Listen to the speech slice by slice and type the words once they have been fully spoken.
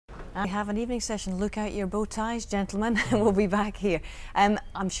We have an evening session. Look out your bow ties, gentlemen. We'll be back here.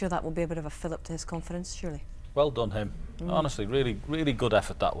 I'm sure that will be a bit of a fillip to his confidence, surely. Well done him. Honestly, really good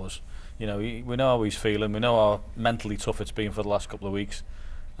effort that was. You know, we know how he's feeling. We know how mentally tough it's been for the last couple of weeks,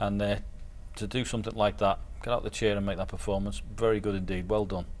 and to do something like that, get out the chair and make that performance, very good indeed. Well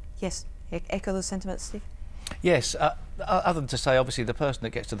done. Yes, echo those sentiments, Steve. Yes, other than to say, obviously, the person that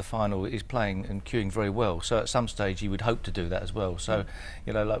gets to the final is playing and cueing very well. So at some stage, you would hope to do that as well. So,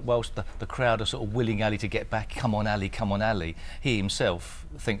 you know, like whilst the crowd are sort of willing Ali to get back, come on Ali, come on Ali, he himself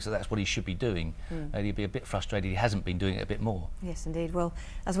thinks that that's what he should be doing. And he'd be a bit frustrated he hasn't been doing it a bit more. Yes, indeed. Well,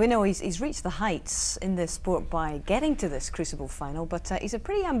 as we know, he's reached the heights in this sport by getting to this Crucible final, but he's a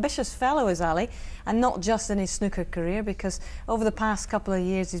pretty ambitious fellow, is Ali, and not just in his snooker career, because over the past couple of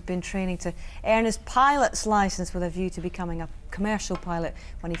years he's been training to earn his pilot's licence with a view to becoming a commercial pilot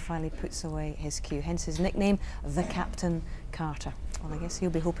when he finally puts away his cue, hence his nickname, the Captain Carter. Well, I guess he'll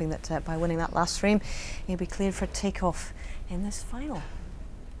be hoping that by winning that last frame, he'll be cleared for takeoff in this final.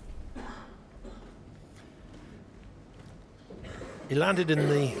 He landed in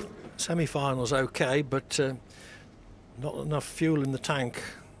the semi-finals okay, but not enough fuel in the tank,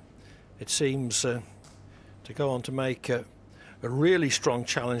 it seems, to go on to make a really strong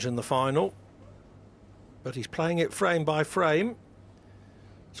challenge in the final. But he's playing it frame by frame.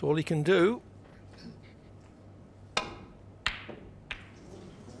 That's all he can do.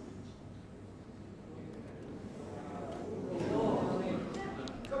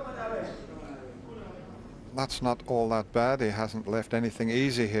 That's not all that bad. He hasn't left anything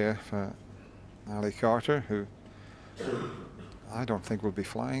easy here for Ali Carter, who I don't think will be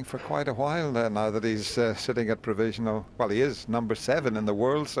flying for quite a while now that he's sitting at provisional. Well, he is number 7 in the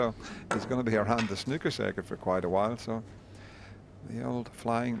world, so he's going to be around the snooker circuit for quite a while. So the old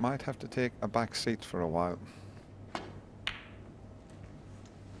flying might have to take a back seat for a while.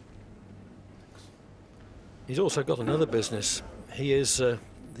 He's also got another business. He is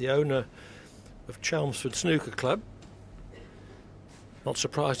the owner of Chelmsford Snooker Club. Not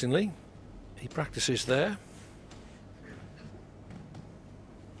surprisingly, he practices there.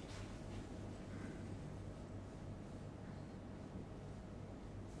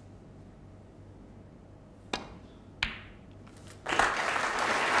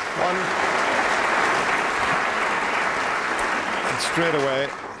 Straight away,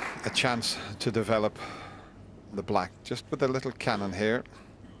 a chance to develop the black, just with a little cannon here.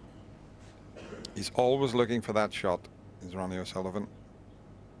 He's always looking for that shot, is Ronnie O'Sullivan.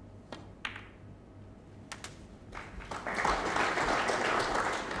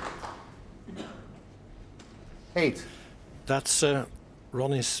 Eight. That's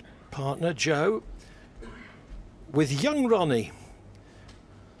Ronnie's partner, Joe, with young Ronnie.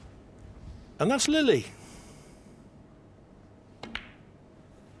 And that's Lily.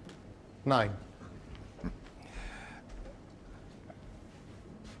 9.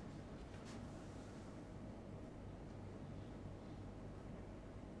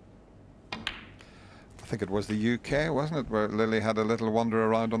 I think it was the UK, wasn't it, where Lily had a little wander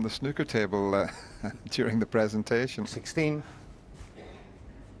around on the snooker table during the presentation. 16.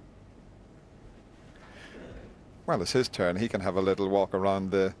 Well, it's his turn. He can have a little walk around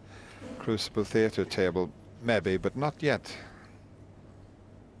the Crucible Theatre table, maybe, but not yet.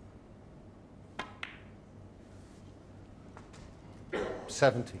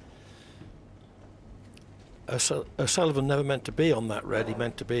 O'Sullivan never meant to be on that red. He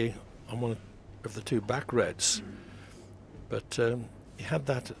meant to be on one of the 2 back reds. But he had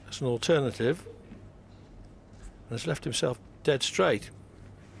that as an alternative and has left himself dead straight.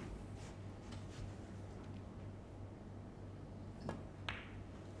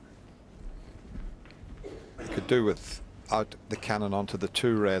 He could do without the cannon onto the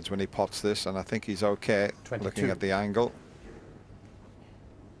 2 reds when he pots this, and I think he's okay 22. Looking at the angle.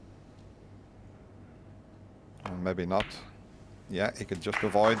 And maybe not. Yeah, he could just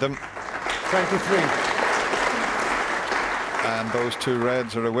avoid them. 23. And those 2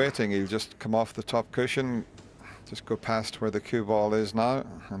 reds are awaiting. He'll just come off the top cushion, just go past where the cue ball is now,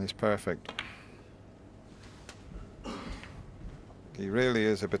 and he's perfect. He really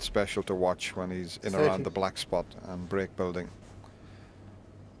is a bit special to watch when he's in 30. around the black spot and break building.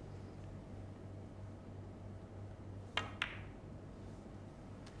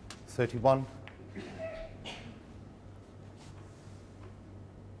 $31.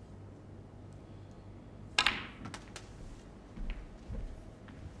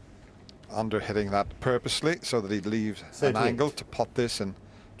 Under hitting that purposely so that he'd leave an angle to pot this and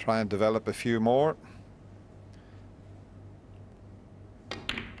try and develop a few more.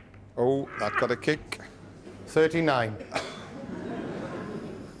 Oh, that got a kick. 39.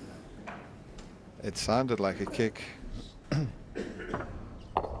 It sounded like a kick.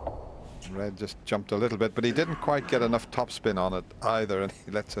 Red just jumped a little bit, but he didn't quite get enough topspin on it either, and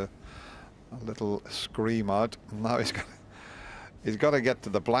he lets a little scream out. Now he's got to get to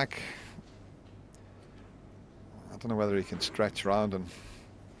the black. I don't know whether he can stretch round and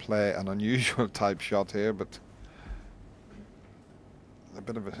play an unusual type shot here, but a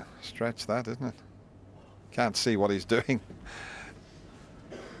bit of a stretch that, isn't it? Can't see what he's doing.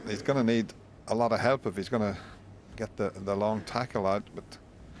 He's going to need a lot of help if he's going to get the long tackle out, but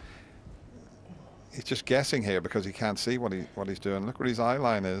he's just guessing here because he can't see what he's doing. Look where his eye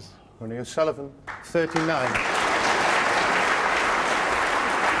line is. Ronnie O'Sullivan, 39.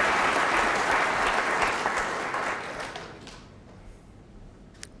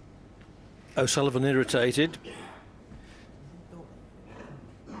 O'Sullivan irritated.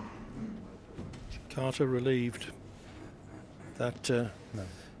 Carter relieved that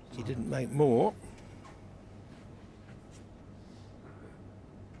he didn't make more.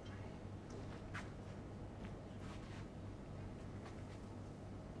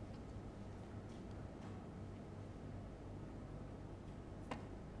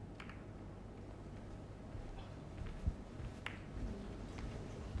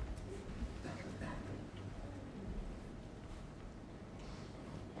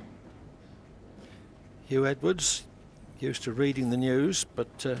 Hugh Edwards, used to reading the news,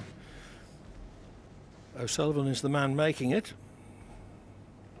 but O'Sullivan is the man making it.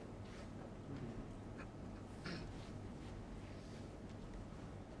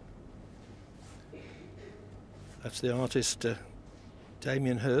 That's the artist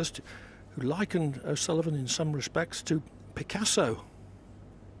Damien Hirst, who likened O'Sullivan in some respects to Picasso.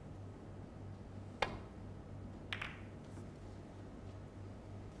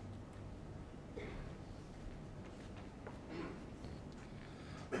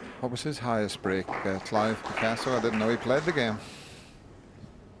 What was his highest break, Clive Picasso? I didn't know he played the game.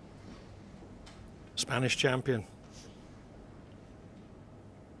 Spanish champion.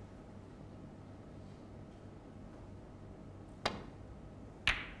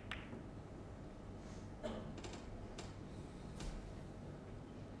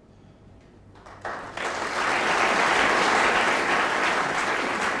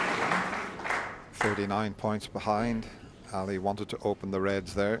 £39 behind. Ali wanted to open the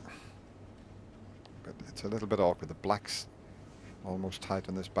reds there, but it's a little bit awkward. The blacks almost tight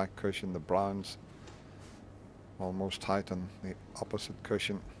on this back cushion, the browns almost tight on the opposite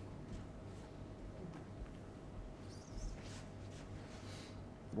cushion.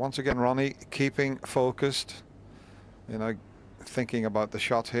 Once again, Ronnie keeping focused, you know, thinking about the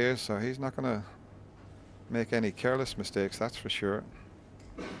shot here, so he's not going to make any careless mistakes, that's for sure.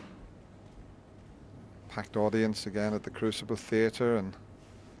 Packed audience again at the Crucible Theatre, and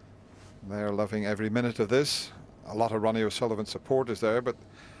they're loving every minute of this. A lot of Ronnie O'Sullivan supporters there, but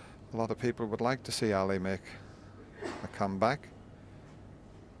a lot of people would like to see Ali make a comeback.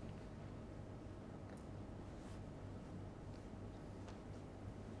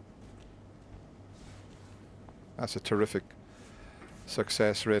 That's a terrific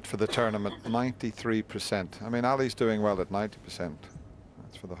success rate for the tournament, 93%. I mean, Ali's doing well at 90%.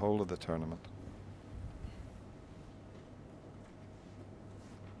 That's for the whole of the tournament.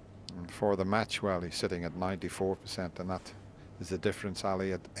 And for the match, well, he's sitting at 94%, and that is the difference.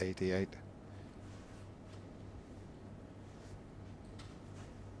 Ali at 88.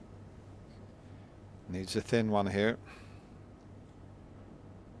 Needs a thin one here.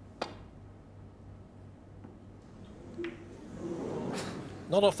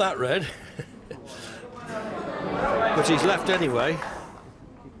 Not off that red. But he's left anyway.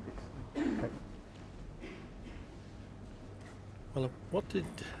 Well, what did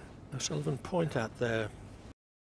O'Sullivan point at there?